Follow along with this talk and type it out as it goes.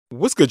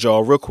What's good,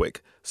 y'all? Real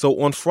quick.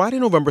 So on Friday,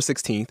 November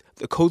 16th,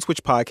 the Code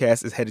Switch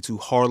podcast is headed to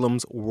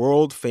Harlem's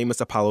world-famous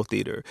Apollo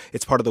Theater.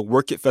 It's part of the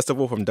Work It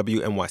Festival from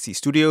WNYC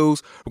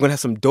Studios. We're going to have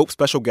some dope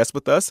special guests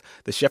with us,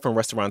 the chef and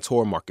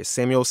restaurateur Marcus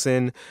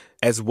Samuelson,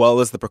 as well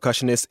as the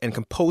percussionist and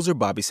composer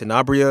Bobby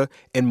Sanabria,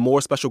 and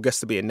more special guests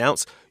to be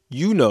announced.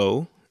 You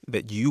know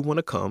that you want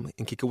to come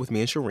and kick it with me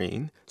and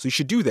Shireen, so you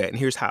should do that, and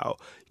here's how.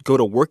 Go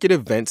to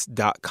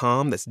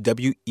workitevents.com. That's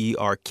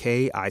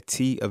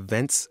WERKIT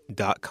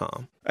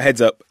events.com. A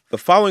heads up, the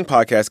following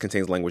podcast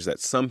contains language that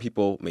some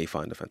people may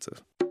find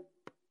offensive.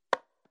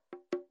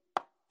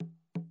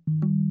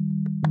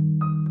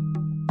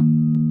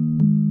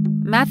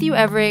 Matthew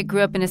Everett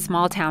grew up in a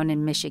small town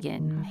in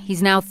Michigan.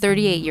 He's now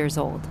 38 years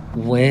old.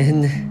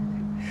 When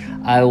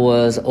I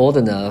was old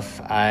enough,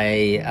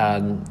 I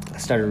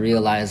started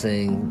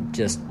realizing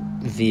just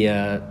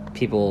via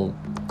people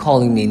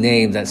calling me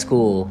names at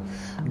school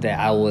that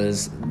I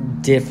was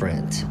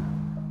different.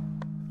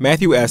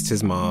 Matthew asked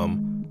his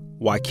mom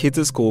why kids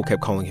at school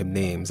kept calling him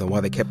names and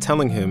why they kept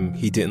telling him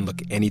he didn't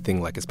look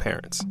anything like his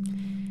parents.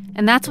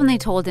 And that's when they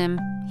told him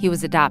he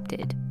was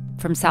adopted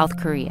from South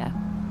Korea.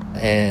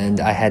 And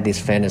I had these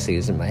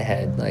fantasies in my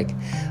head, like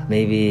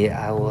maybe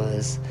I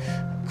was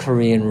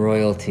Korean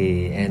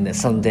royalty and that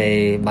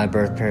someday my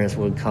birth parents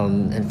would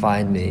come and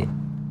find me.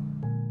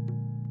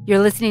 You're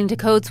listening to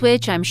Code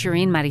Switch. I'm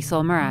Shireen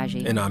Marisol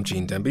Meraji. And I'm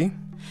Gene Demby.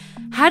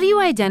 How do you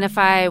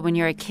identify when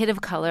you're a kid of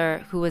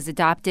color who was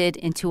adopted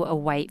into a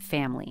white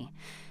family?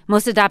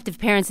 Most adoptive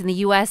parents in the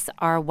U.S.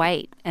 are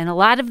white, and a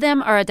lot of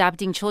them are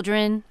adopting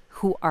children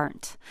who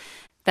aren't.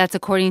 That's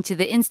according to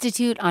the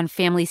Institute on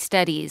Family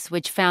Studies,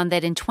 which found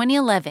that in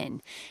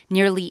 2011,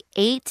 nearly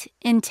 8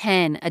 in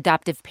 10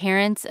 adoptive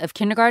parents of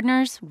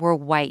kindergartners were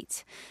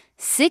white.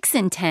 6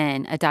 in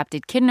 10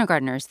 adopted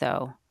kindergartners,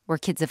 though, were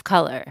kids of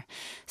color.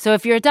 So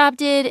if you're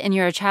adopted and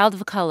you're a child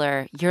of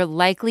color, you're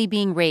likely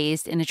being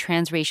raised in a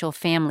transracial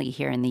family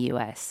here in the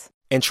U.S.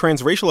 And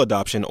transracial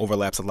adoption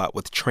overlaps a lot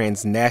with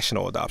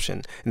transnational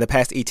adoption. In the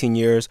past 18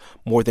 years,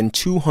 more than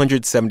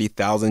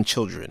 270,000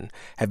 children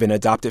have been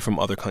adopted from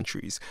other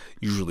countries,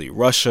 usually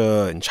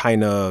Russia and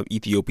China,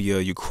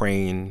 Ethiopia,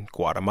 Ukraine,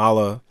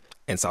 Guatemala,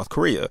 and South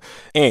Korea.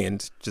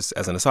 And, just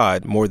as an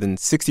aside, more than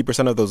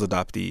 60% of those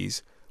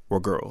adoptees were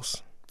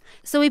girls.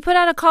 So we put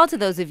out a call to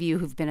those of you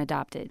who've been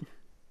adopted.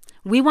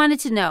 We wanted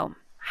to know,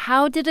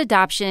 how did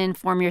adoption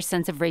form your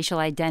sense of racial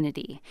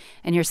identity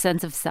and your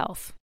sense of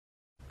self?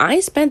 I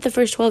spent the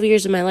first 12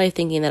 years of my life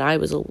thinking that I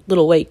was a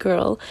little white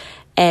girl.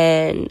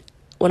 And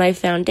when I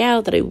found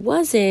out that it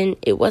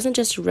wasn't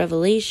just a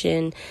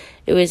revelation,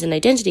 it was an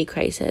identity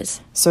crisis.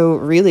 So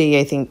really,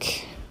 I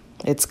think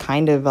it's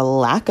kind of a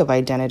lack of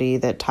identity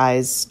that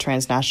ties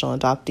transnational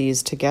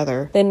adoptees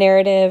together. The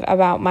narrative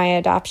about my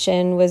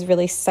adoption was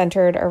really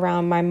centered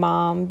around my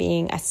mom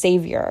being a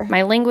savior.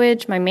 My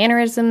language, my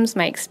mannerisms,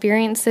 my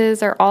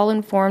experiences are all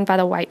informed by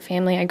the white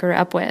family I grew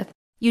up with.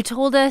 You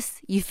told us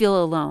you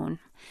feel alone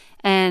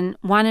and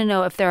want to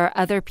know if there are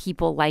other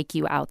people like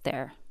you out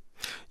there.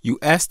 You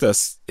asked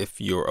us if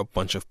you're a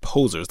bunch of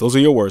posers, those are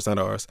your words, not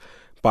ours,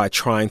 by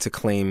trying to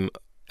claim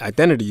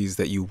identities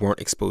that you weren't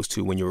exposed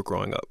to when you were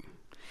growing up.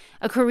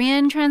 A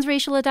Korean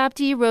transracial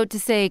adoptee wrote to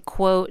say,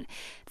 quote,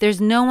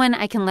 "There's no one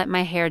I can let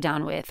my hair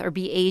down with or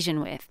be Asian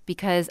with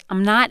because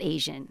I'm not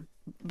Asian.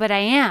 But I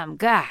am.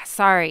 Gah,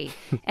 sorry."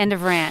 End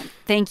of rant.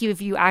 Thank you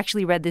if you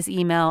actually read this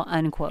email,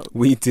 unquote.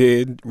 We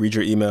did read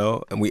your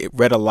email, and we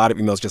read a lot of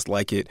emails just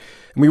like it.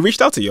 And we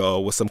reached out to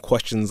y'all with some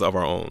questions of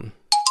our own.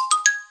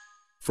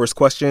 First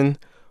question,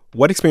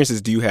 what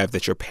experiences do you have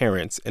that your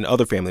parents and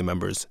other family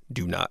members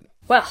do not?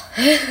 Well,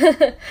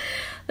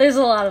 there's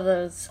a lot of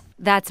those.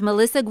 That's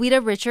Melissa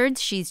Guida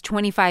Richards. She's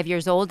 25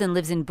 years old and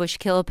lives in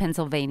Bushkill,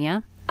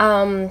 Pennsylvania.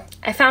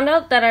 I found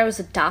out that I was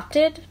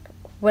adopted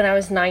when I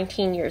was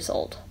 19 years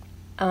old.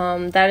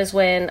 That is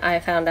when I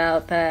found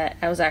out that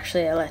I was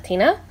actually a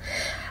Latina.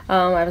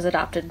 I was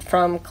adopted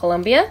from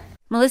Colombia.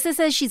 Melissa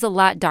says she's a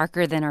lot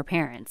darker than her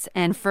parents.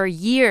 And for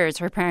years,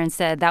 her parents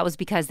said that was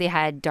because they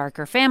had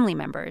darker family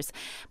members.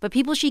 But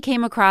people she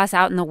came across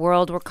out in the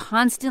world were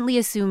constantly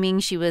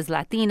assuming she was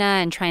Latina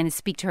and trying to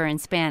speak to her in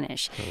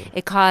Spanish.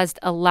 It caused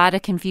a lot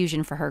of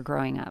confusion for her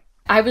growing up.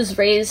 I was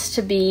raised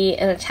to be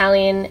an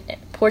Italian,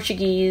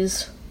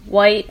 Portuguese,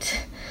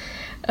 white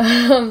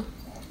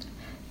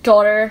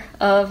daughter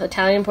of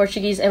Italian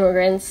Portuguese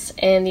immigrants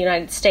in the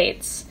United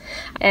States.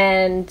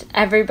 And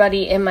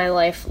everybody in my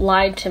life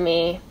lied to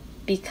me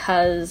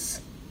because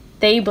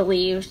they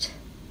believed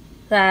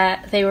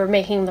that they were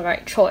making the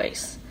right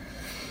choice.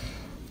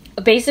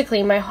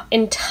 Basically, my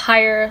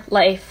entire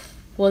life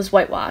was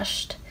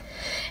whitewashed.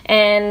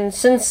 And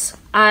since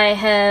I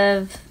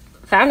have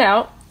found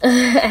out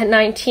at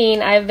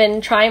 19, I've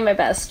been trying my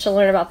best to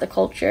learn about the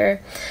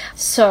culture.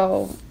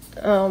 So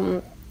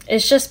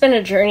it's just been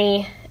a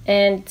journey,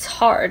 and it's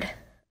hard.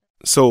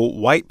 So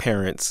white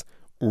parents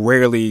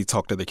rarely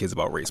talk to their kids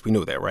about race. We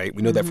know that, right?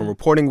 We know that from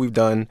reporting we've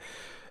done.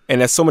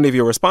 And as so many of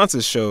your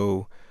responses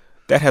show,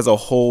 that has a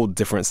whole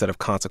different set of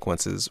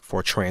consequences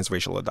for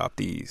transracial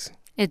adoptees.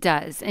 It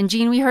does. And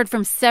Jean, we heard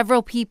from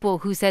several people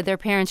who said their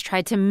parents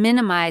tried to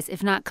minimize,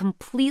 if not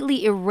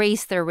completely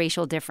erase, their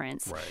racial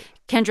difference. Right.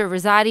 Kendra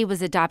Rosati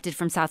was adopted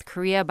from South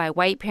Korea by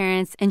white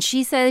parents, and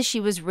she says she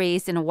was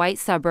raised in a white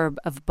suburb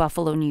of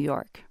Buffalo, New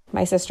York.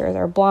 My sisters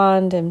are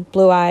blonde and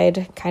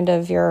blue-eyed, kind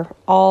of your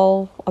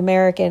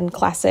all-American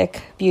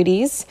classic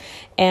beauties.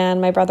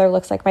 And my brother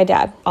looks like my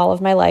dad. All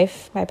of my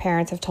life, my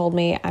parents have told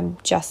me I'm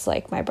just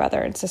like my brother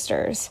and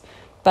sisters.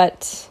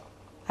 But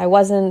I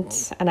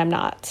wasn't, and I'm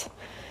not.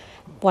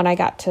 When I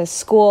got to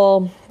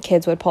school,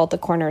 kids would pull at the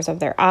corners of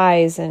their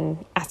eyes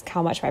and ask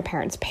how much my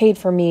parents paid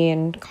for me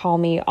and call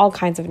me all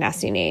kinds of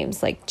nasty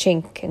names like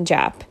Chink and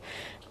Jap.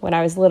 When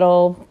I was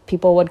little,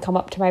 people would come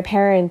up to my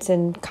parents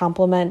and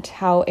compliment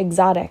how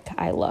exotic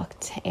I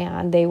looked,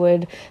 and they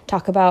would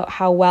talk about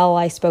how well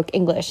I spoke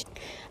English.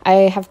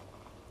 I have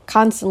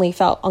constantly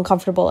felt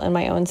uncomfortable in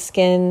my own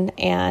skin,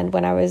 and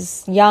when I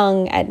was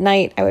young at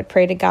night, I would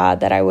pray to God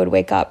that I would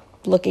wake up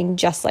looking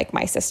just like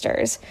my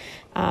sisters.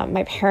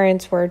 My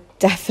parents were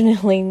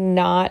definitely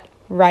not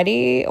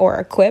ready or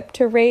equipped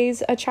to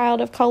raise a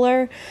child of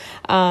color.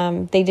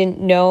 They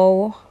didn't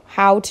know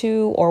how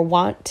to or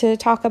want to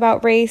talk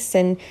about race,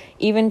 and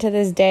even to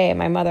this day,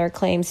 my mother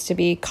claims to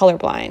be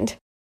colorblind.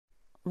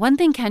 One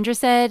thing Kendra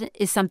said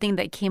is something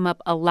that came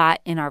up a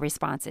lot in our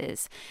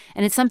responses,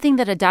 and it's something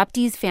that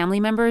adoptees' family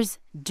members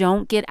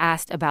don't get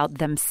asked about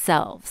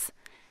themselves.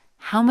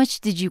 How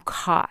much did you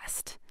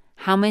cost?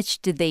 How much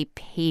did they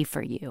pay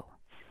for you?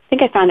 I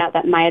think I found out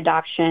that my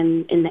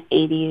adoption in the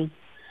 80s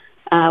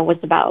was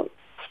about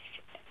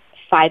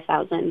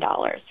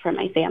 $5,000 for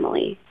my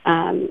family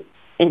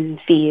in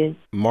fees.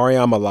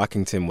 Mariama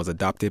Lockington was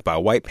adopted by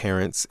white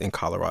parents in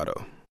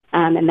Colorado.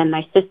 And then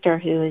my sister,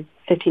 who is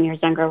 15 years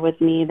younger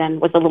with me, then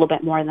was a little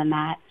bit more than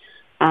that.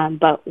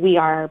 But we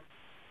are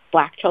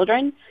Black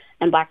children,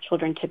 and Black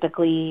children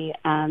typically,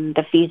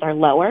 the fees are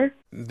lower.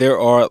 There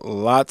are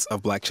lots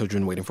of Black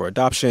children waiting for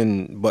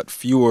adoption, but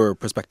fewer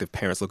prospective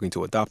parents looking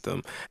to adopt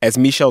them. As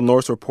Michelle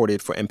Norris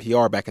reported for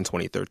NPR back in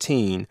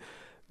 2013,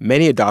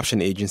 many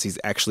adoption agencies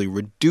actually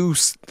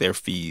reduce their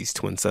fees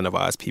to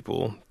incentivize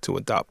people to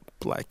adopt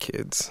Black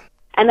kids.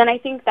 And then I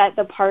think that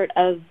the part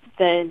of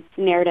the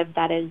narrative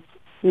that is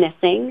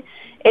missing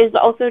is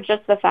also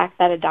just the fact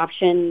that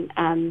adoption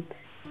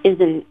is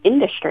an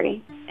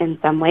industry in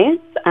some ways,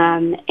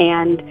 and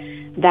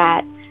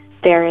that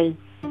there is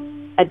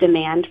a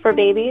demand for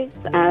babies,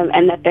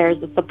 and that there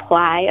is a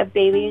supply of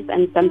babies,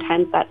 and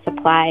sometimes that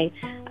supply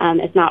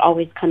is not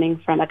always coming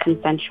from a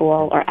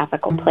consensual or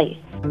ethical place.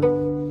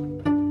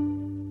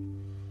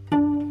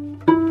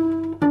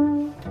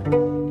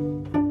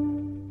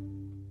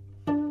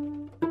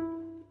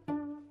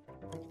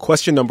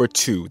 Question number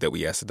 2 that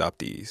we asked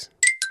adoptees.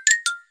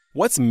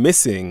 What's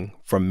missing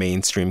from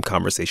mainstream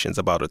conversations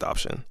about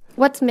adoption?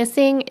 What's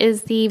missing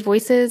is the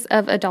voices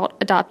of adult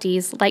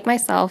adoptees like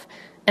myself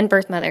and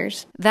birth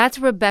mothers. That's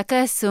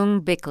Rebecca Sung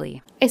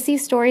Bickley. I see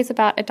stories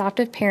about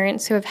adoptive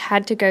parents who have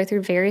had to go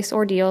through various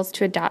ordeals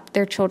to adopt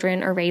their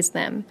children or raise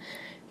them.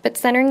 But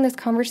centering this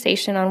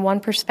conversation on one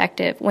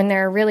perspective when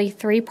there are really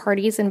 3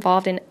 parties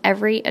involved in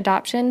every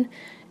adoption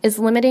is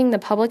limiting the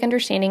public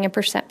understanding and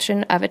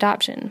perception of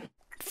adoption.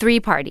 3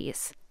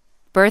 parties: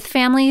 birth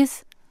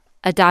families,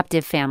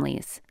 adoptive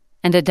families,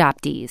 and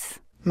adoptees.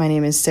 My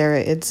name is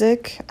Sarah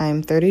Idzik.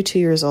 I'm 32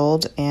 years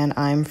old, and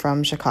I'm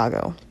from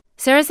Chicago.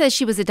 Sarah says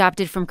she was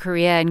adopted from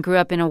Korea and grew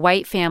up in a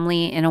white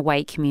family in a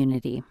white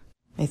community.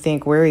 I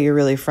think Where Are You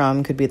Really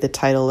From could be the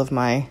title of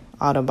my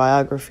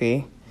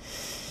autobiography.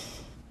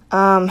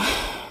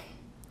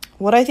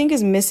 What I think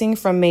is missing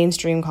from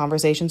mainstream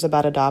conversations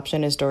about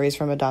adoption is stories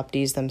from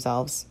adoptees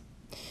themselves.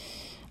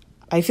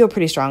 I feel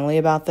pretty strongly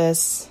about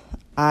this.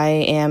 I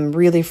am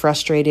really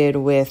frustrated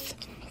with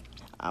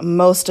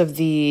most of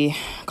the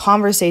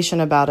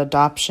conversation about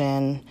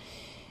adoption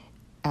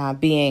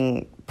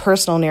being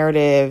personal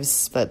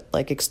narratives that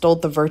extol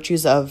the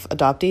virtues of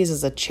adoptees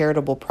as a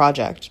charitable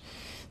project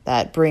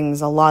that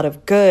brings a lot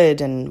of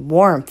good and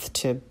warmth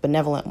to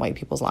benevolent white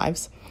people's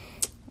lives.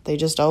 They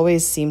just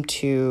always seem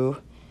to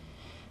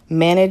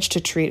manage to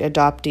treat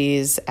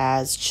adoptees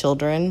as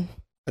children.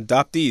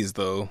 Adoptees,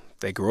 though,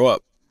 they grow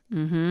up.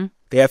 Mm-hmm.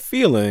 They have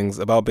feelings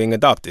about being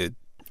adopted.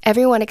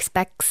 Everyone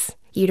expects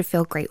you to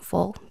feel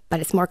grateful, but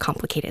it's more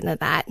complicated than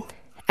that.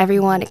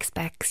 Everyone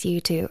expects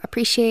you to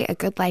appreciate a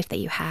good life that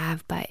you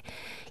have, but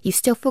you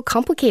still feel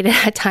complicated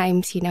at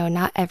times.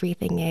 Not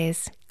everything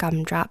is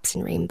gumdrops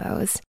and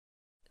rainbows.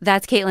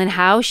 That's Caitlin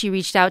Howe. She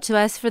reached out to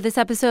us for this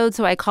episode,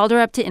 so I called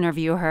her up to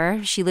interview her.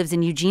 She lives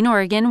in Eugene,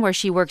 Oregon, where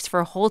she works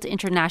for Holt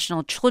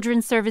International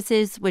Children's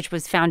Services, which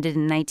was founded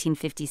in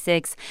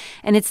 1956.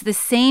 And it's the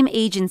same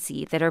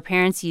agency that her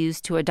parents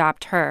used to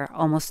adopt her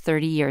almost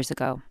 30 years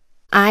ago.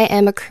 I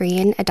am a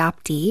Korean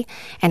adoptee,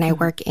 and I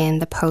work in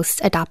the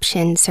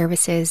post-adoption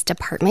services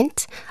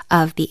department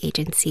of the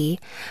agency.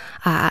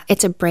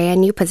 It's a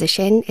brand new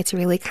position. It's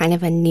really kind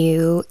of a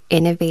new,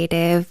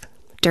 innovative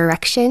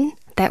direction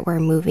that we're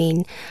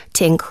moving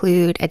to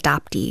include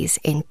adoptees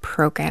in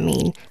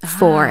programming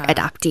for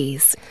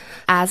adoptees.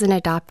 As an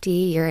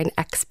adoptee, you're an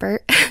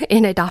expert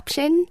in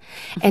adoption.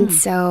 And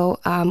so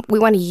we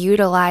want to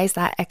utilize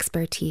that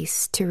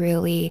expertise to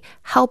really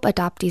help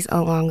adoptees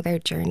along their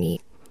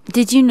journey.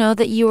 Did you know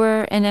that you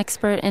were an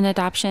expert in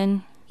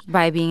adoption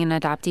by being an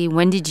adoptee?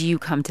 When did you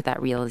come to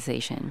that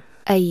realization?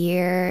 A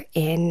year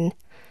in,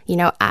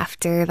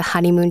 after the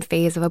honeymoon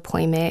phase of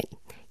employment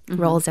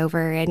rolls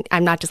over, and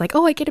I'm not just like,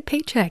 oh, I get a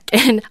paycheck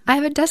and I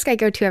have a desk I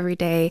go to every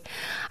day.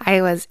 I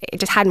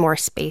just had more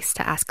space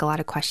to ask a lot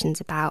of questions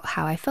about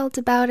how I felt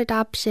about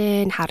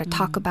adoption, how to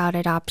talk about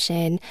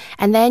adoption.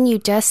 And then you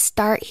just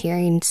start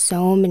hearing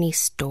so many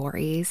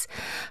stories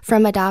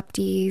from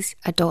adoptees,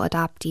 adult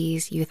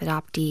adoptees, youth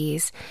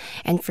adoptees.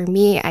 And for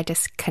me, I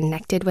just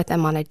connected with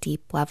them on a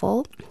deep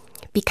level,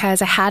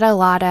 because I had a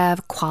lot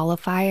of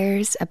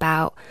qualifiers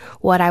about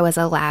what I was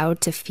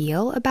allowed to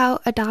feel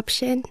about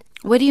adoption.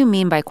 What do you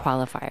mean by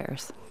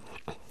qualifiers?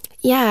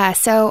 Yeah,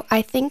 so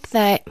I think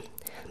that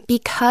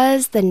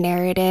because the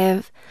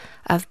narrative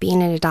of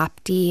being an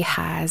adoptee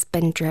has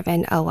been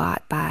driven a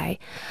lot by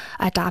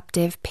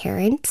adoptive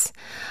parents,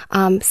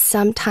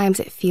 sometimes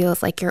it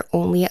feels like you're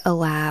only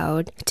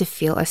allowed to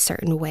feel a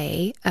certain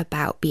way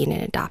about being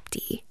an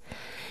adoptee.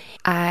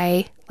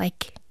 I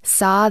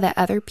saw that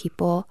other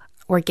people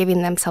were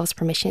giving themselves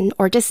permission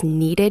or just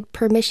needed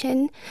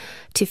permission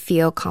to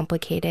feel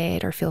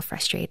complicated or feel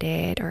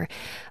frustrated or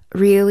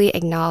really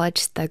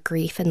acknowledge the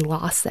grief and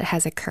loss that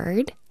has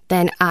occurred.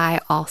 Then I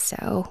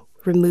also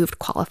removed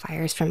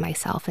qualifiers from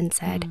myself and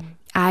said,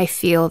 I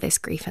feel this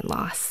grief and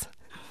loss.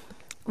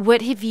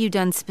 What have you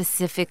done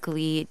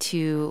specifically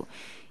to,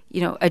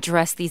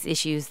 address these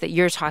issues that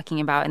you're talking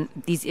about and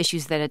these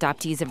issues that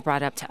adoptees have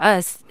brought up to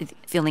us,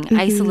 feeling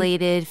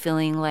isolated,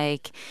 feeling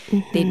like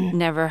they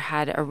never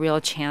had a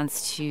real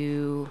chance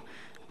to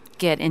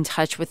get in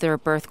touch with their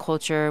birth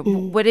culture?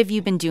 What have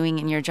you been doing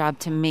in your job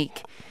to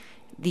make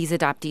these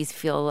adoptees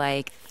feel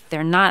like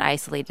they're not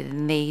isolated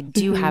and they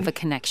do have a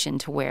connection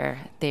to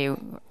where they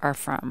are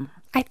from?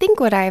 I think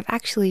what I've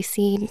actually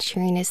seen,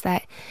 Shireen, is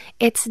that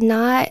it's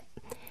not...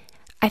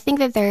 I think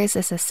that there is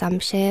this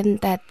assumption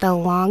that the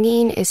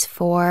longing is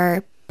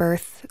for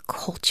birth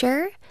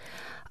culture,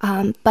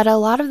 but a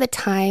lot of the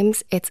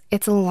times it's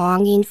a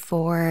longing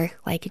for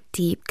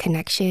deep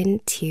connection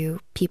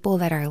to people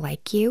that are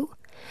like you.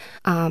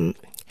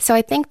 So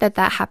I think that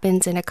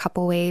happens in a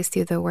couple ways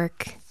through the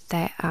work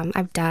that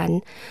I've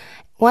done.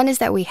 One is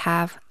that we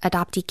have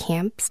adoptee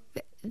camps.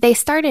 They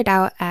started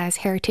out as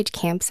heritage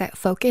camps that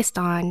focused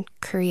on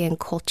Korean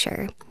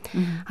culture.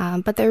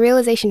 But the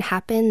realization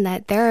happened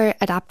that there are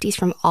adoptees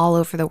from all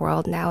over the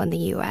world now in the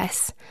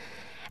U.S.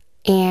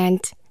 and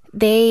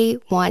they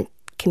want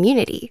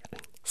community.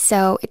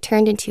 So it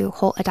turned into a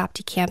whole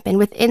adoptee camp. And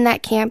within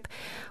that camp,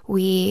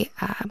 we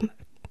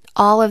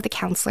all of the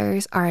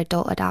counselors are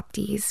adult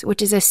adoptees,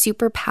 which is a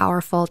super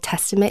powerful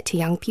testament to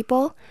young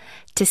people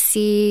to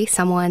see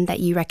someone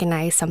that you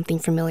recognize something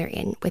familiar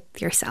in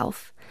with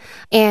yourself.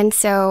 And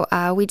so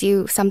we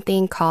do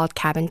something called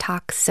cabin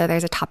talks. So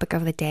there's a topic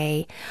of the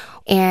day.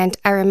 And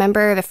I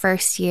remember the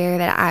first year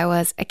that I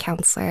was a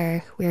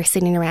counselor, we were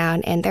sitting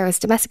around and there was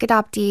domestic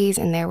adoptees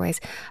and there was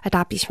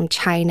adoptees from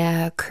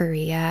China,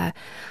 Korea,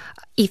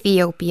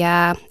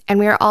 Ethiopia. And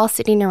we were all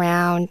sitting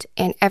around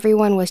and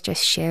everyone was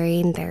just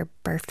sharing their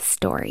birth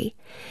story.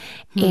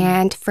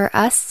 And for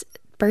us,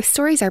 birth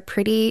stories are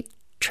pretty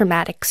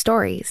traumatic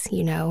stories,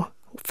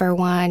 For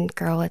one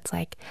girl, it's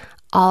like,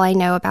 all I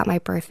know about my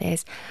birth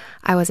is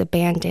I was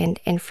abandoned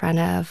in front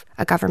of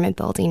a government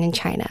building in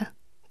China.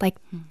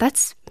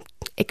 That's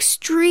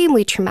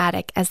extremely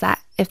traumatic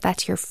if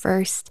that's your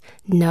first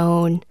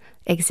known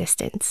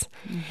existence.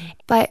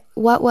 But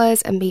what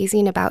was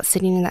amazing about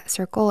sitting in that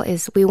circle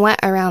is we went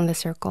around the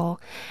circle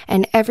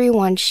and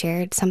everyone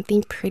shared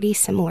something pretty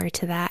similar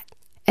to that.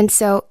 And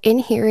so in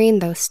hearing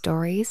those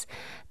stories,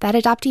 that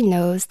adoptee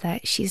knows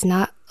that she's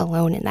not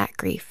alone in that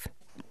grief.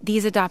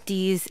 These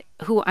adoptees,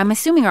 who I'm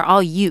assuming are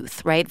all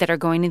youth, right, that are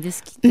going to this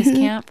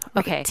camp?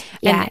 Okay. Right.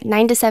 Yeah, and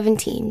 9 to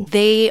 17.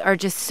 They are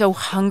just so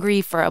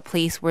hungry for a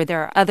place where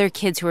there are other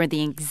kids who are in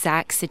the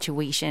exact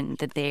situation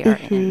that they are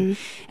in.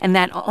 And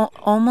that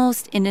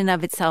almost in and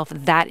of itself,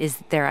 that is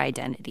their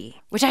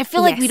identity, which I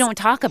feel like we don't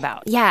talk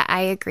about. Yeah,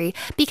 I agree.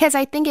 Because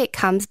I think it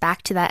comes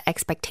back to that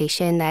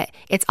expectation that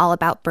it's all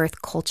about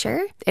birth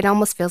culture. It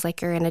almost feels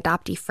like you're an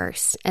adoptee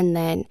first, and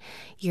then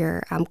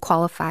your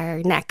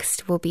qualifier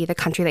next will be the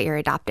country that you're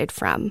adopted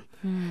from.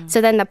 So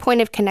then the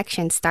point of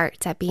connection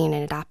starts at being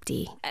an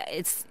adoptee.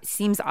 It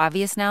seems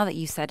obvious now that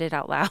you said it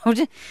out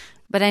loud,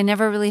 but I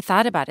never really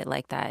thought about it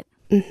like that.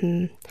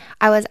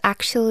 I was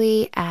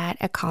actually at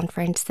a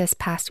conference this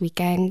past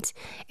weekend.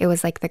 It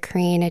was the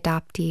Korean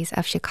adoptees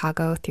of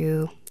Chicago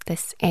through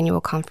this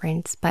annual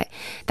conference. But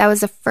that was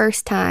the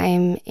first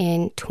time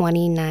in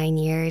 29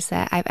 years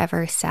that I've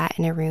ever sat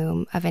in a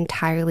room of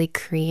entirely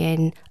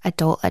Korean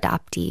adult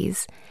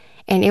adoptees.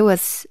 And it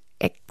was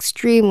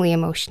extremely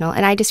emotional.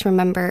 And I just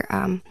remember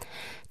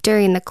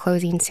during the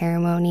closing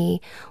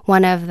ceremony,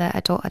 one of the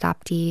adult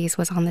adoptees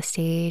was on the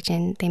stage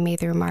and they made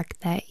the remark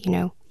that,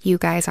 you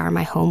guys are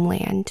my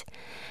homeland.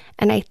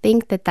 And I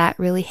think that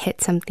really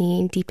hit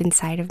something deep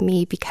inside of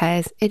me,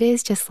 because it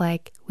is just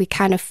like we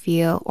kind of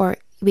feel, or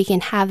we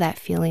can have that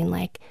feeling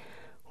like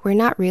we're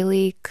not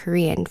really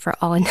Korean for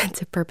all intents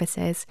and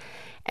purposes.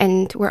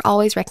 And we're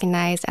always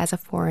recognized as a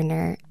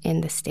foreigner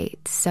in the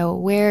States. So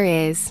where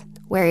is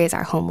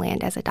our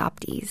homeland as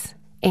adoptees?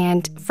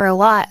 And for a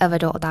lot of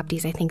adult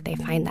adoptees, I think they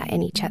find that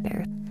in each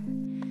other.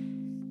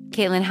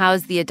 Caitlin Howe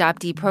is the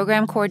Adoptee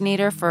Program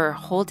Coordinator for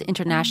Holt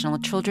International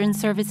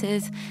Children's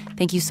Services.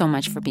 Thank you so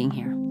much for being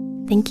here.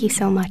 Thank you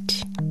so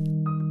much.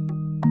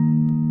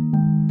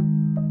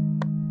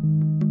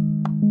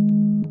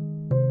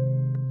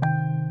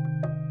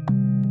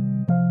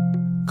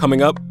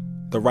 Coming up,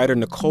 the writer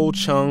Nicole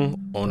Chung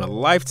on a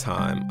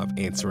lifetime of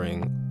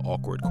answering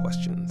awkward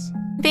questions.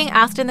 Being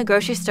asked in the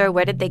grocery store,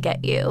 where did they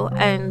get you?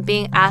 And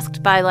being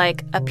asked by,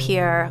 a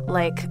peer,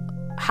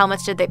 how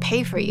much did they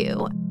pay for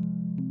you?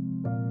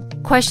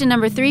 Question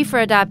number 3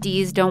 for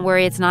adoptees, don't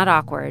worry, it's not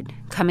awkward.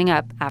 Coming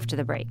up after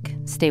the break.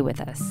 Stay with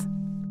us.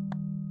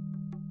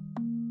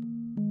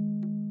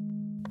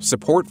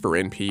 Support for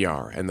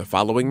NPR and the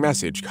following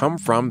message come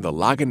from the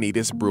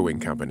Lagunitas Brewing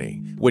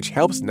Company, which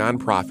helps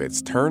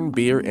nonprofits turn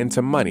beer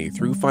into money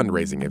through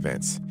fundraising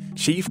events.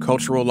 Chief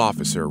Cultural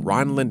Officer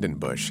Ron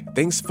Lindenbush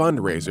thinks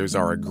fundraisers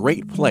are a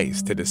great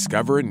place to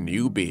discover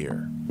new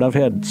beer. I've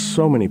had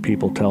so many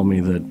people tell me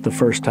that the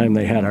first time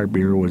they had our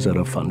beer was at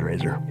a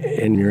fundraiser.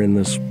 And you're in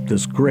this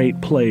great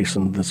place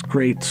and this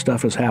great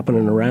stuff is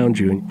happening around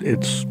you.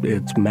 It's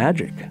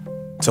magic.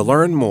 To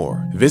learn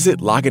more, visit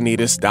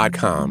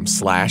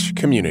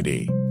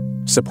Lagunitas.com/community.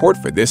 Support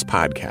for this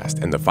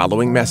podcast and the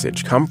following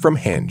message come from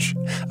Hinge,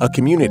 a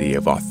community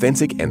of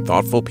authentic and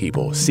thoughtful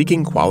people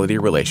seeking quality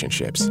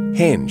relationships.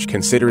 Hinge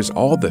considers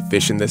all the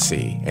fish in the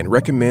sea and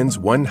recommends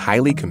one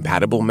highly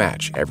compatible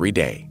match every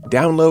day.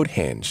 Download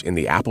Hinge in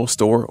the Apple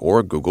Store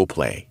or Google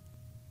Play.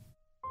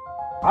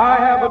 I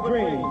have a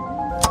dream.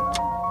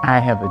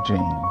 I have a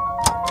dream.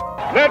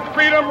 Let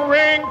freedom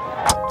ring.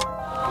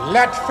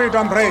 Let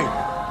freedom ring.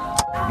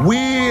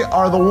 We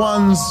are the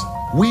ones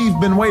we've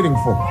been waiting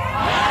for.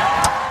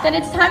 Then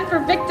it's time for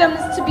victims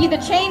to be the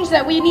change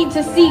that we need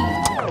to see.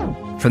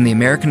 From the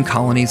American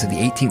colonies of the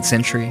 18th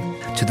century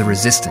to the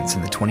resistance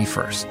in the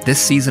 21st, this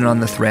season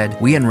on The Thread,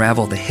 we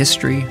unravel the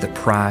history, the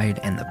pride,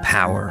 and the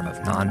power of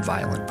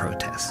nonviolent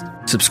protest.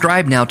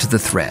 Subscribe now to The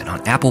Thread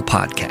on Apple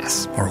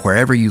Podcasts or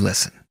wherever you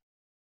listen.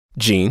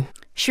 Gene.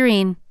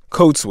 Shireen.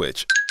 Code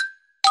Switch.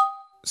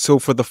 So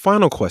for the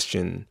final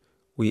question,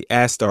 we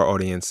asked our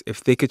audience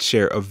if they could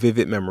share a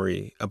vivid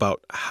memory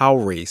about how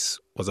race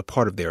was a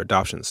part of their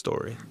adoption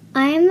story.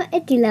 I'm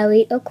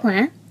Adilewi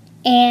Okwan,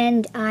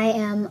 and I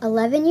am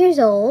 11 years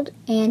old,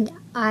 and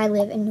I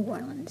live in New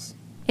Orleans.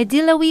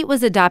 Adilewi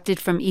was adopted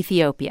from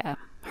Ethiopia.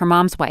 Her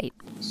mom's white.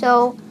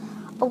 So,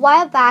 a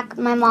while back,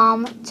 my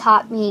mom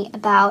taught me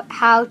about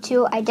how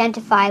to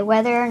identify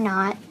whether or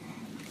not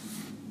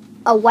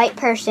a white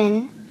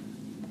person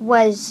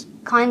was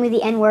calling me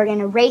the N-word in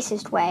a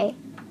racist way,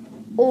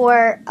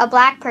 or a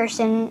black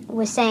person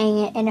was saying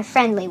it in a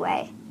friendly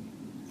way,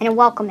 in a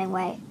welcoming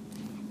way.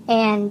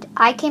 And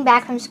I came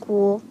back from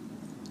school,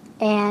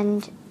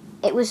 and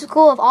it was a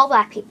school of all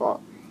black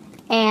people.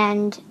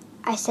 And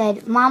I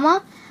said,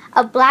 Mama,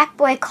 a black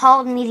boy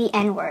called me the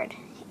N-word.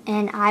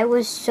 And I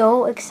was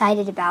so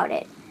excited about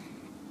it.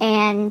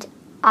 And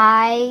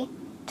I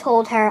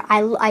told her,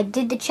 I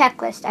did the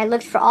checklist. I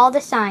looked for all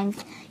the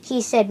signs.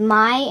 He said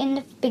my in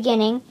the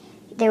beginning.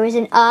 There was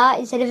an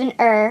instead of an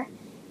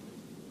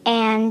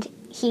and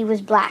he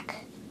was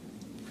black.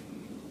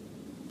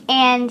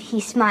 And he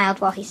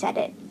smiled while he said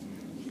it.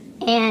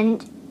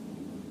 And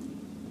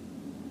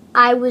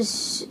I was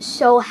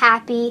so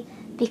happy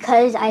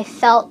because I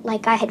felt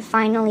like I had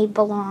finally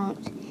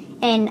belonged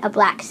in a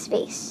black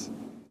space.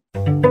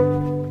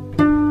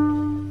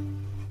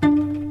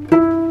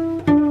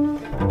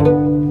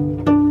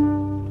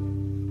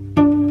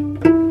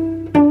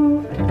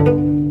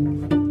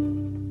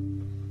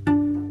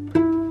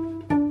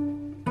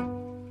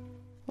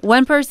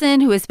 One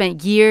person who has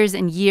spent years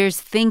and years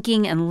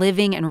thinking and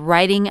living and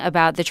writing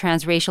about the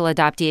transracial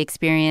adoptee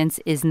experience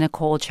is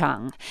Nicole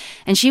Chung.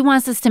 And she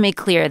wants us to make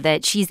clear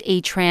that she's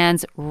a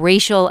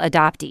transracial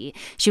adoptee.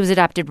 She was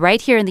adopted right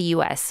here in the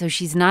U.S., so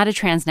she's not a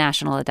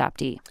transnational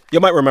adoptee. You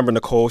might remember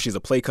Nicole. She's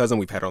a play cousin.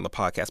 We've had her on the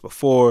podcast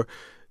before.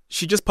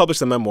 She just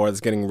published a memoir that's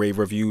getting rave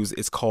reviews.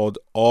 It's called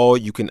All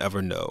You Can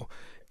Ever Know.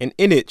 And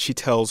in it, she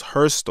tells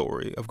her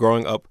story of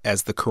growing up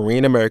as the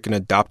Korean-American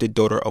adopted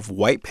daughter of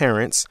white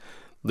parents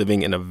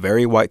living in a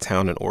very white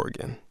town in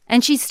Oregon.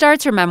 And she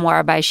starts her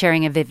memoir by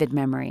sharing a vivid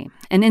memory,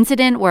 an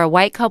incident where a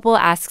white couple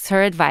asks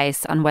her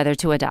advice on whether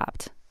to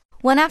adopt.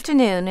 One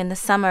afternoon in the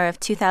summer of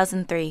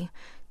 2003,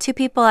 two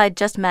people I'd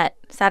just met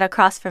sat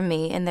across from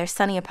me in their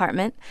sunny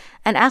apartment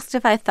and asked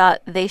if I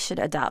thought they should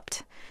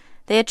adopt.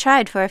 They had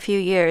tried for a few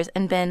years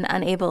and been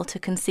unable to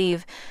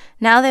conceive.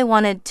 Now they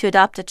wanted to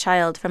adopt a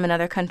child from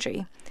another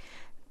country.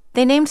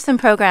 They named some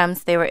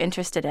programs they were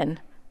interested in: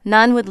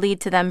 None would lead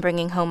to them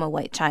bringing home a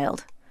white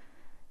child.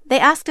 They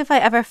asked if I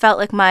ever felt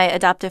like my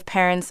adoptive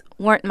parents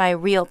weren't my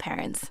real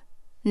parents.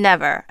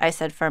 Never, I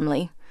said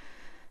firmly.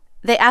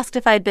 They asked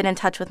if I had been in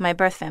touch with my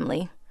birth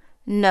family.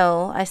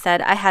 No, I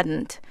said, I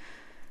hadn't.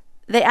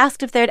 They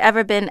asked if there had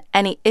ever been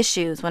any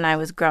issues when I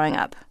was growing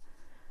up.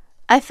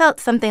 I felt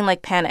something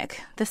like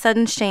panic, the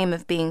sudden shame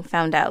of being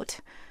found out.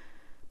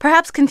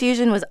 Perhaps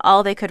confusion was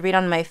all they could read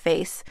on my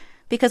face,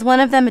 because one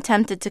of them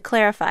attempted to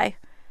clarify.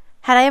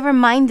 Had I ever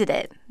minded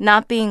it,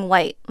 not being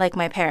white like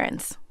my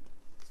parents?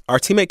 Our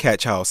teammate Kat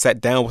Child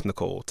sat down with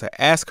Nicole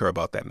to ask her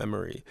about that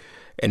memory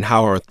and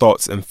how her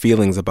thoughts and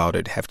feelings about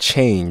it have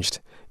changed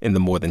in the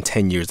more than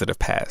 10 years that have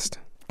passed.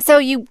 So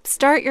you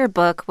start your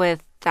book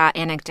with that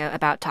anecdote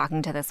about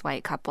talking to this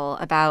white couple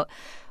about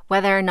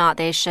whether or not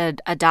they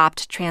should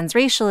adopt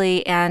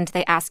transracially, and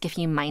they ask if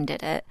you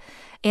minded it.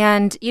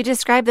 And you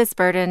describe this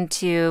burden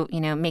to,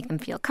 make them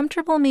feel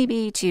comfortable,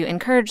 maybe to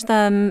encourage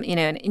them,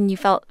 and you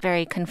felt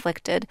very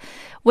conflicted.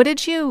 What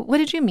did you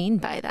mean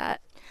by that?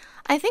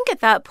 I think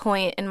at that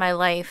point in my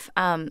life,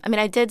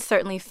 I did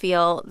certainly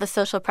feel the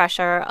social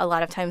pressure a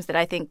lot of times that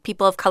I think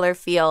people of color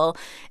feel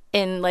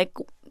in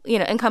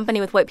in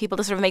company with white people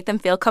to sort of make them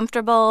feel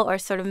comfortable or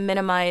sort of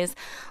minimize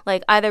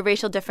either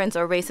racial difference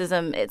or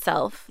racism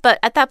itself. But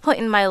at that point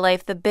in my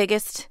life, the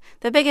biggest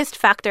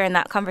factor in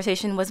that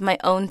conversation was my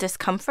own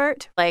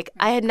discomfort. I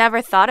had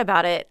never thought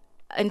about it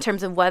in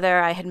terms of whether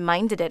I had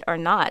minded it or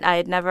not. I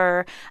had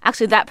never,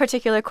 actually that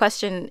particular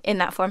question in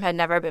that form had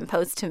never been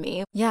posed to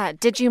me. Yeah.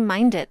 Did you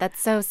mind it?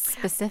 That's so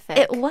specific.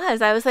 It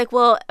was. I was like,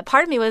 well,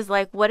 part of me was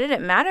like, what did it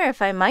matter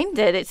if I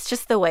minded? It's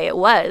just the way it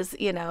was,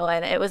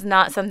 and it was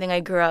not something I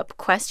grew up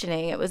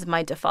questioning. It was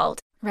my default.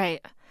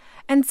 Right.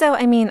 And so,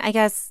 I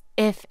guess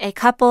if a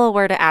couple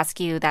were to ask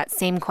you that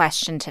same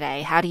question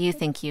today, how do you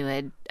think you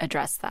would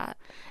address that?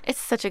 It's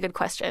such a good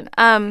question.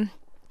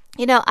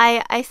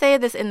 I say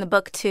this in the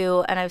book,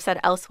 too, and I've said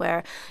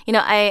elsewhere.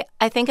 I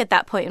think at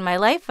that point in my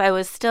life, I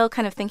was still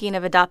kind of thinking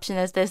of adoption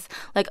as this,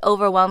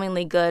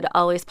 overwhelmingly good,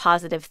 always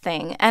positive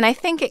thing. And I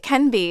think it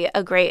can be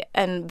a great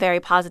and very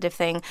positive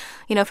thing,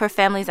 for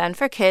families and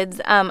for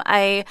kids.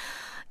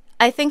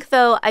 I think,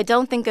 though, I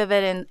don't think of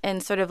it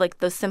in sort of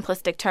those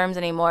simplistic terms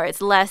anymore.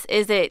 It's less,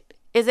 is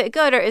it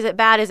good or is it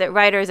bad? Is it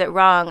right or is it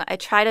wrong? I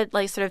try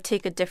to sort of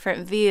take a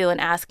different view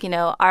and ask,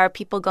 are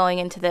people going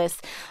into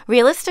this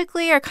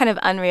realistically or kind of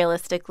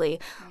unrealistically?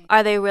 Right.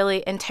 Are they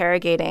really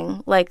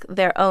interrogating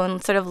their own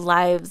sort of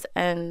lives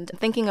and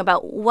thinking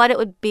about what it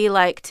would be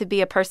like to be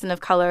a person of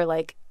color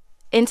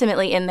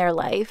intimately in their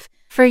life?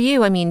 For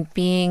you,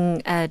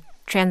 being a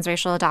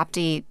transracial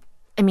adoptee,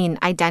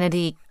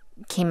 identity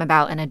came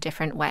about in a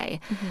different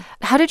way. Mm-hmm.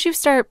 How did you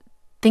start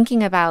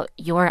thinking about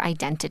your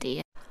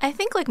identity? I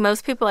think like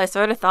most people, I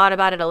sort of thought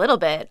about it a little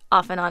bit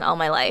off and on all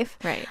my life.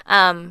 Right.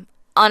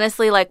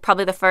 Honestly,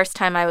 probably the first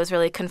time I was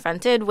really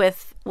confronted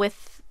with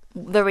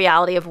the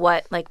reality of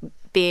what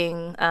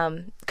being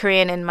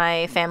Korean in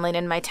my family and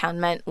in my town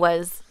meant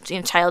was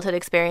childhood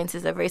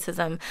experiences of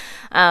racism.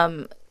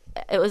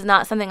 It was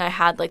not something I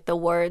had the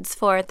words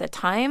for at the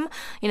time.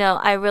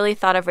 I really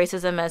thought of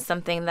racism as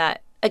something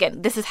that,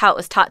 again, this is how it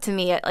was taught to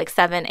me at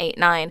 7, 8,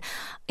 9.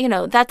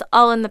 That's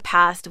all in the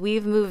past.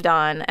 We've moved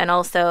on. And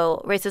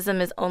also,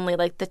 racism is only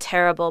the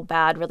terrible,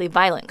 bad, really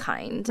violent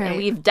kind. Right. And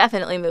we've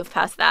definitely moved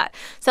past that.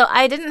 So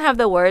I didn't have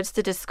the words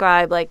to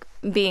describe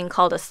being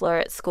called a slur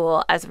at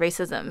school as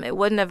racism. It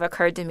wouldn't have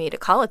occurred to me to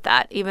call it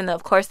that, even though,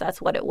 of course,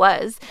 that's what it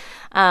was.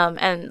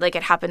 And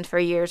it happened for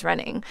years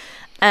running.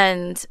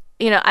 And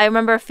I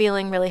remember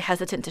feeling really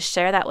hesitant to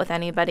share that with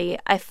anybody.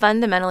 I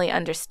fundamentally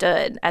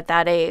understood at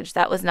that age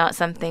that was not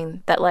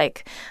something that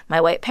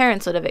my white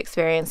parents would have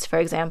experienced, for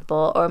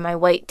example, or my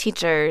white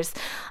teachers.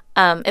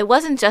 It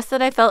wasn't just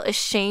that I felt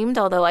ashamed,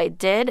 although I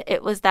did.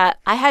 It was that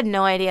I had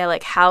no idea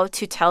how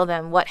to tell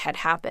them what had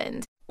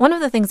happened. One of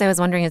the things I was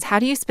wondering is, how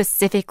do you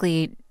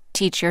specifically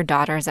teach your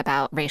daughters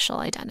about racial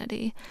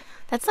identity?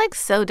 That's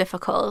so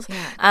difficult.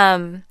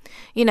 Yeah.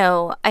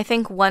 I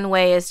think one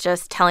way is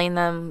just telling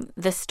them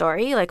this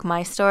story,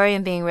 my story,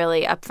 and being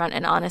really upfront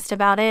and honest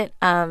about it.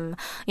 I'm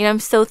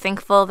so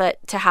thankful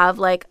that to have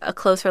a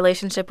close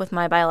relationship with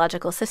my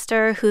biological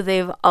sister, who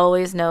they've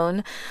always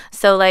known.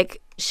 So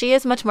she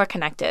is much more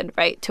connected,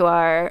 right, to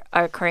our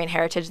Korean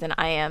heritage than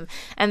I am.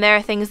 And there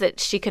are things that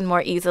she can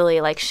more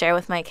easily share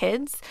with my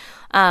kids,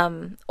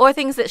 or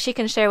things that she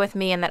can share with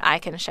me and that I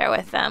can share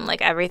with them,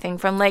 everything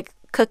from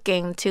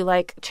cooking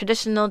to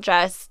traditional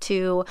dress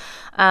to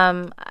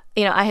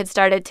I had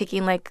started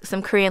taking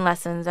some Korean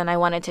lessons, and I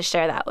wanted to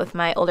share that with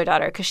my older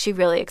daughter because she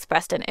really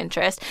expressed an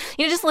interest.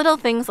 Just little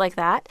things like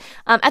that.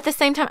 At the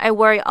same time, I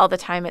worry all the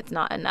time it's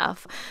not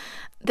enough.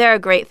 There are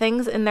great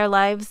things in their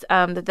lives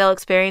that they'll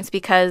experience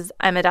because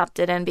I'm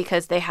adopted and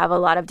because they have a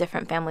lot of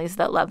different families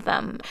that love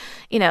them.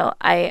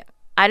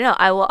 I don't know,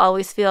 I will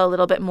always feel a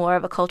little bit more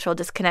of a cultural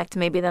disconnect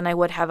maybe than I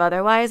would have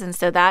otherwise, and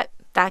so that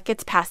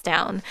gets passed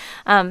down.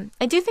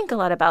 I do think a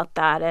lot about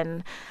that,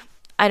 and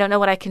I don't know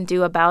what I can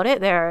do about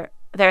it. There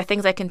there are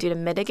things I can do to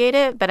mitigate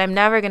it, but I'm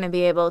never going to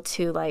be able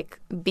to, like,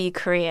 be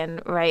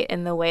Korean, right,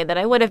 in the way that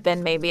I would have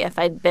been maybe if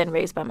I'd been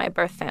raised by my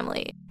birth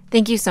family.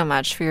 Thank you so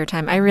much for your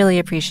time. I really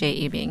appreciate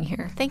you being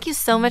here. Thank you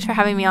so much for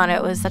having me on.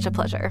 It was such a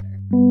pleasure.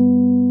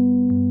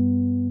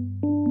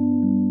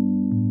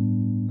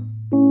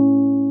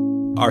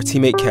 Our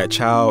teammate Kat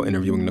Chow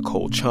interviewing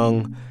Nicole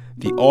Chung,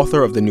 the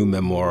author of the new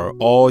memoir,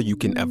 All You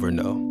Can Ever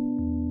Know.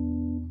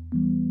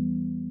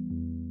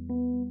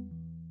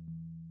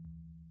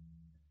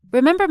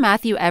 Remember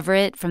Matthew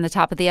Everett from the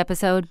top of the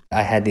episode?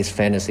 I had these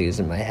fantasies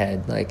in my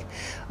head, like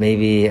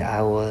maybe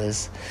I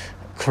was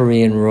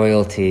Korean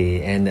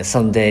royalty and that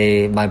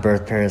someday my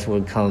birth parents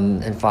would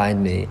come and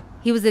find me.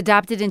 He was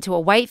adopted into a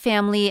white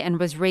family and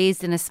was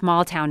raised in a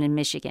small town in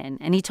Michigan.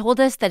 And he told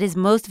us that his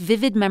most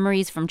vivid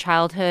memories from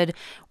childhood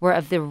were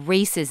of the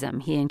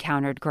racism he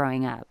encountered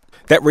growing up.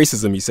 That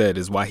racism, he said,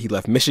 is why he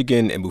left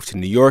Michigan and moved to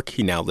New York.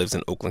 He now lives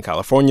in Oakland,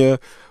 California,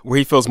 where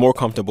he feels more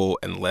comfortable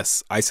and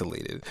less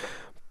isolated.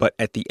 But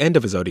at the end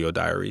of his audio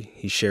diary,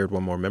 he shared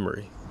one more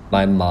memory.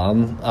 My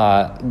mom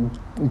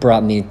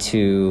brought me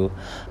to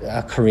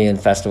a Korean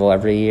festival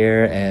every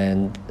year,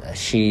 and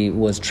she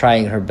was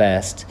trying her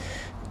best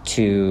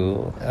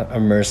to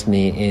immerse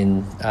me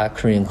in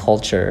Korean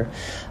culture.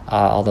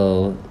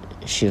 Although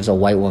she was a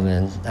white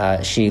woman,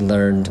 she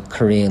learned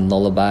Korean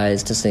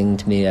lullabies to sing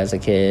to me as a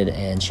kid,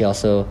 and she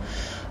also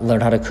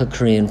learned how to cook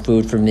Korean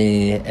food for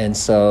me. And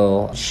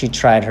so she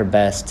tried her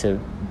best to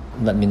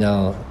let me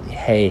know,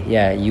 hey,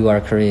 yeah, you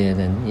are Korean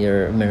and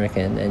you're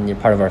American and you're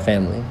part of our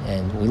family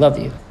and we love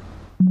you.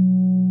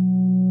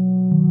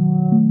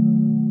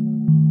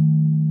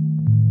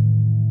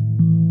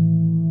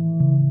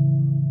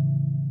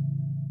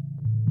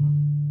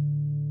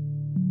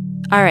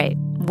 All right,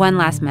 one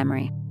last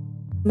memory.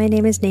 My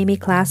name is Naomi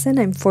Klassen.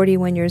 I'm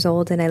 41 years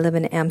old and I live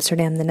in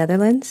Amsterdam, the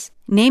Netherlands.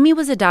 Naomi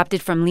was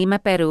adopted from Lima,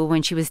 Peru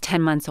when she was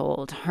 10 months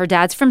old. Her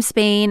dad's from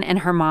Spain and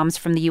her mom's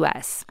from the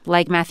U.S.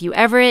 Like Matthew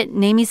Everett,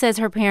 Naomi says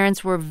her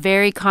parents were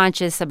very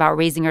conscious about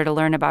raising her to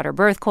learn about her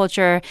birth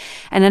culture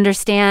and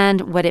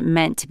understand what it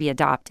meant to be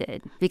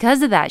adopted.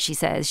 Because of that, she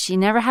says, she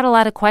never had a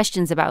lot of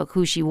questions about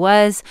who she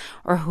was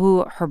or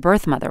who her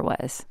birth mother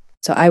was.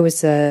 So I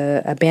was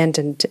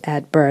abandoned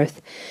at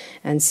birth.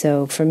 And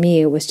so for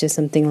me, it was just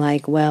something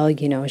like, well,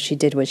 you know, she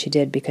did what she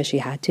did because she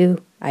had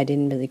to. I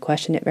didn't really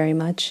question it very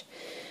much.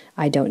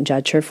 I don't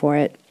judge her for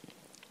it.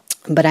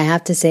 But I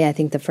have to say, I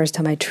think the first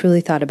time I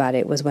truly thought about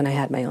it was when I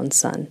had my own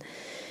son.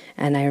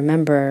 And I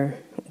remember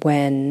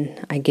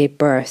when I gave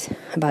birth,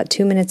 about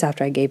 2 minutes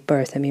after I gave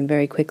birth,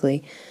 very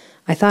quickly,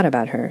 I thought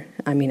about her.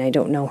 I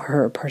don't know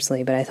her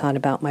personally, but I thought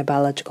about my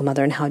biological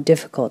mother and how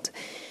difficult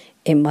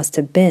it must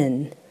have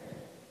been.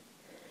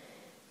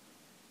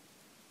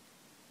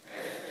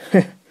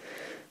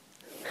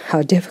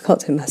 How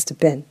difficult it must have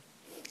been.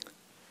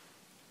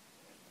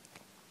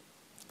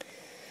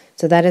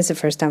 So that is the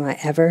first time I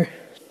ever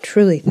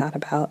truly thought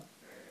about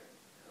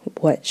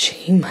what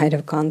she might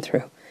have gone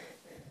through.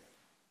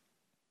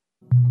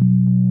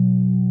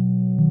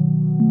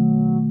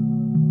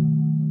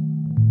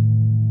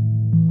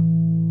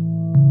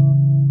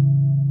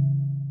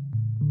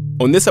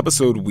 On this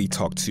episode, we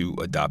talk to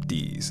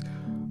adoptees.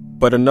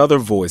 But another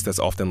voice that's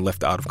often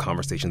left out of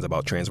conversations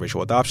about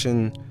transracial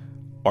adoption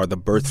are the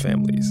birth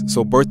families.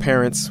 So birth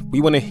parents,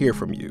 we want to hear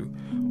from you.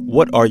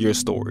 What are your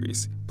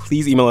stories?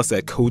 Please email us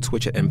at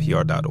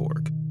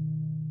codeswitch@npr.org.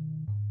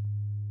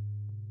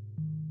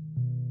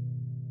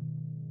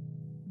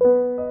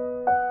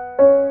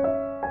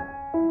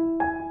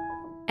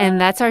 And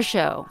that's our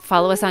show.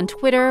 Follow us on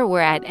Twitter.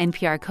 We're at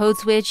NPR Code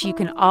Switch. You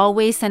can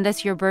always send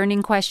us your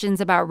burning questions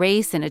about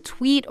race in a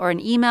tweet or an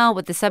email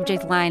with the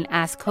subject line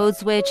Ask Code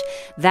Switch.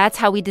 That's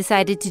how we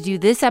decided to do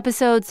this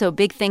episode. So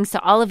big thanks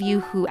to all of you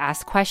who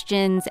asked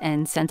questions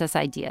and sent us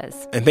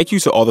ideas. And thank you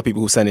to all the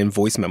people who sent in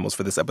voice memos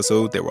for this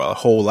episode. There were a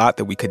whole lot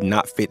that we could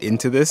not fit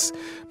into this,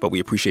 but we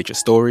appreciate your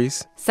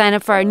stories. Sign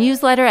up for our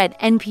newsletter at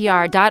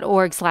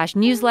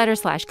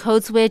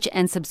npr.org/newsletter/codeswitch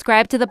and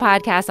subscribe to the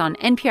podcast on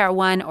NPR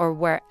One or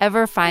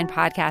wherever fine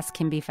podcasts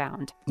can be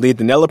found. Leah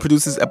Donnella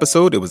produced this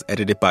episode. It was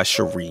edited by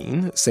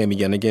Shireen, Sammy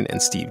Yenigan,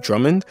 and Steve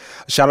Drummond.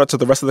 A shout out to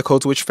the rest of the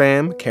Code Switch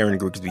fam: Karen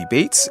Grigsby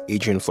Bates,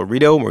 Adrian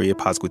Florido, Maria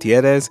Paz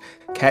Gutierrez,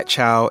 Kat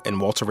Chow,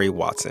 and Walter Ray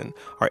Watson.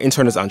 Our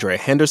intern is Andrea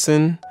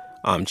Henderson.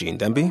 I'm Gene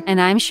Demby.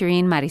 And I'm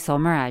Shireen Marisol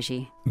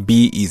Meraji.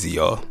 Be easy,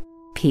 y'all.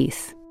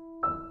 Peace.